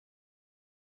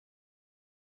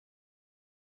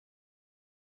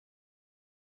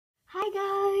Hi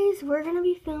guys, we're going to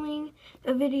be filming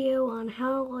a video on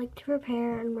how to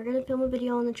prepare, and we're going to film a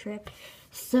video on the trip.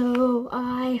 So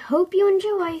I hope you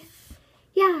enjoy.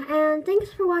 Yeah, and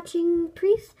thanks for watching.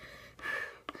 Please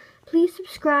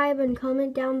subscribe and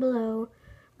comment down below.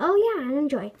 Oh yeah, and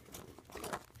enjoy.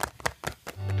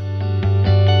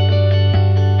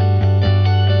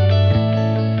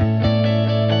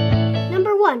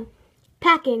 Number 1,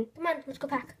 packing. Come on, let's go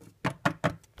pack.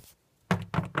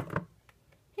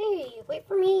 Hey, wait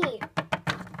for me.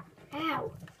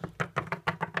 Ow.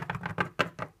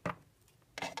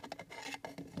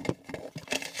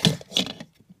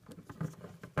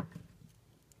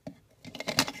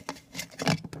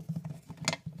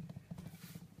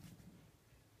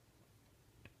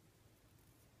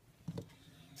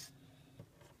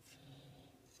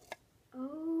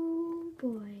 Oh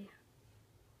boy.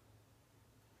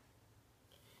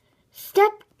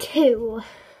 Step 2,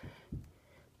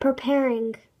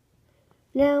 preparing.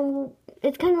 Now,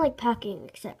 it's kind of like packing,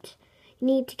 except you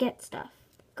need to get stuff.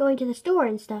 Going to the store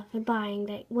and stuff and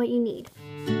buying what you need.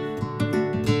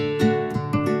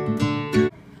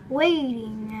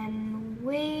 Waiting and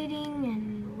waiting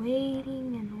and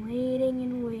waiting and waiting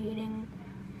and waiting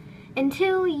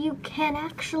until you can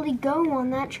actually go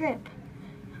on that trip.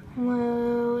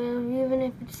 Well, even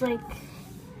if it's like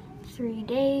 3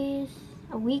 days,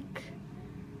 a week,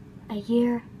 a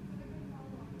year.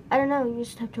 I don't know, you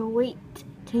just have to wait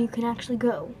till you can actually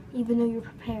go, even though you're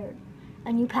prepared,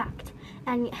 and you packed,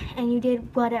 and you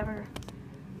did whatever.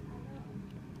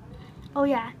 Oh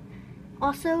yeah,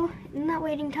 also, in that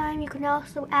waiting time, you can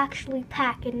also actually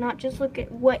pack and not just look at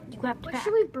what you have to pack. What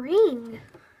should we bring?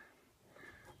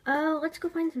 Let's go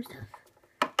find some stuff.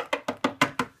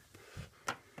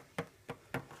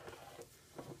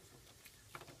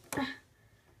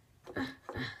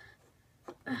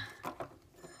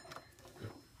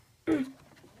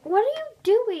 What are you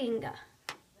doing?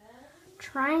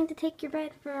 Trying to take your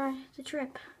bed for the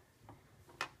trip.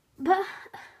 But,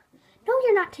 no,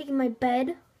 you're not taking my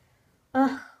bed.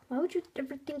 Ugh, why would you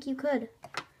ever think you could?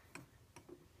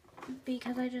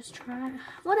 Because I just tried.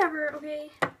 Whatever,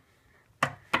 okay.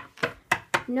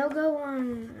 No go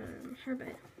on her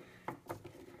bed.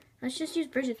 Let's just use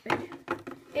Bridget's bed.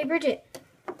 Hey, Bridget.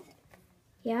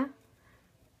 Yeah?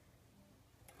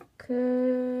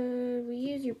 Could we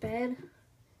use your bed?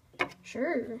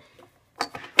 Sure.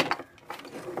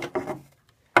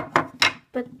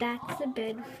 But that's a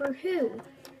bed for who?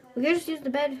 We could just use the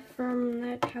bed from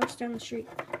that house down the street.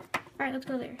 Alright, let's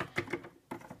go there.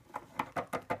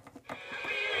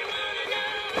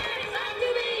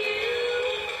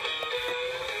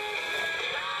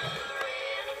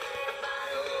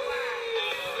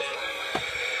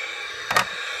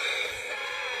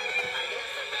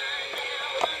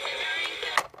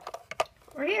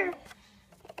 We're here.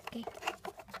 Okay.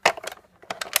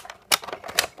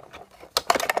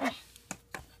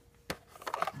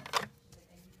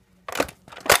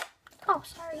 Oh,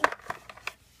 sorry.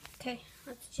 Okay,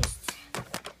 let's just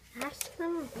ask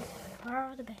them if we can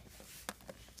borrow the bed.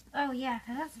 Oh yeah,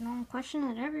 that's a normal question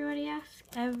that everybody asks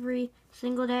every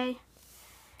single day.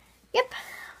 Yep.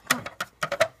 Come on.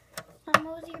 I'm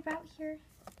mosey about here.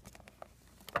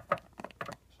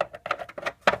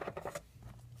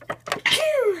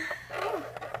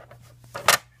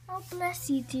 Oh, bless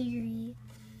you, dearie.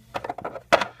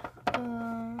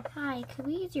 Hi, could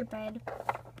we use your bed?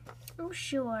 Oh,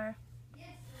 sure.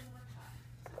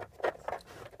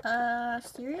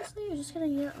 Seriously? You're just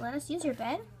gonna let us use your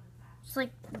bed?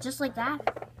 Just like that?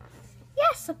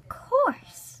 Yes, of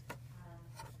course.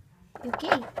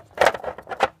 Okay.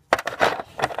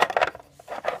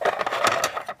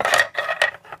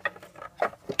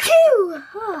 Phew!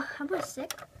 Oh, I was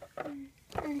sick.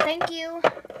 Thank you.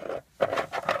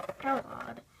 How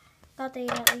odd. Thought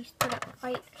they'd at least put up a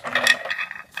fight or something.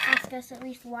 Ask us at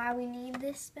least why we need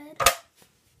this bed.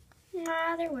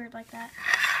 Nah, they're weird like that.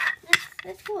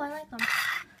 It's cool, I like them.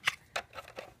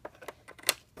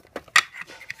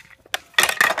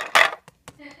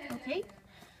 Okay.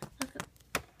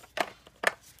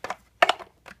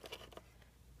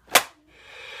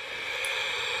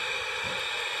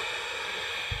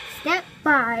 Step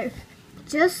 5.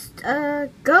 Just,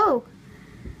 go.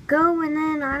 Go, and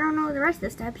then I don't know the rest of the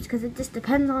steps because it just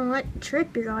depends on what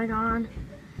trip you're going on.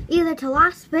 Either to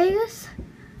Las Vegas,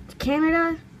 to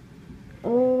Canada,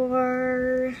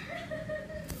 or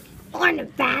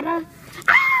Nevada.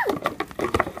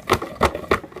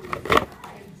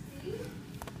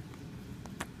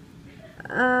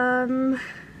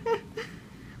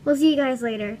 We'll see you guys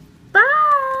later. Bye,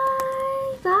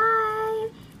 bye,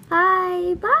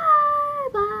 bye, bye,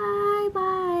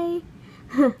 bye,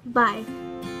 bye, bye.